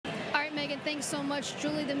Megan, thanks so much.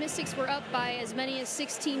 Julie, the Mystics were up by as many as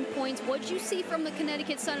 16 points. What did you see from the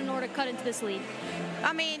Connecticut Sun in order to cut into this lead?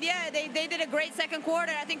 I mean, yeah, they did a great second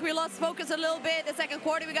quarter. I think we lost focus a little bit. The second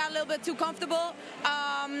quarter, we got a little bit too comfortable.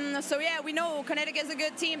 So, yeah, we know Connecticut's a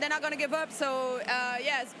good team. They're not going to give up. So,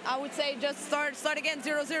 yes, I would say just start again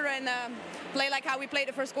 0-0 and play like how we played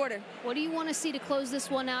the first quarter. What do you want to see to close this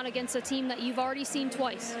one out against a team that you've already seen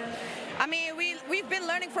twice? I mean, we've been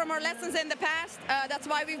learning from our lessons in the past. That's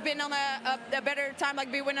why we've been on a better time,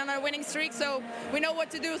 like we went on our winning streak. So we know what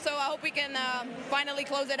to do. So I hope we can finally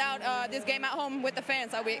close it out this game at home with the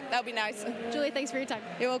fans. That'll be nice. Julie, thanks for your time.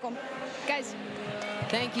 You're welcome. Guys.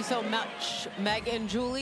 Thank you so much, Meg and Julie.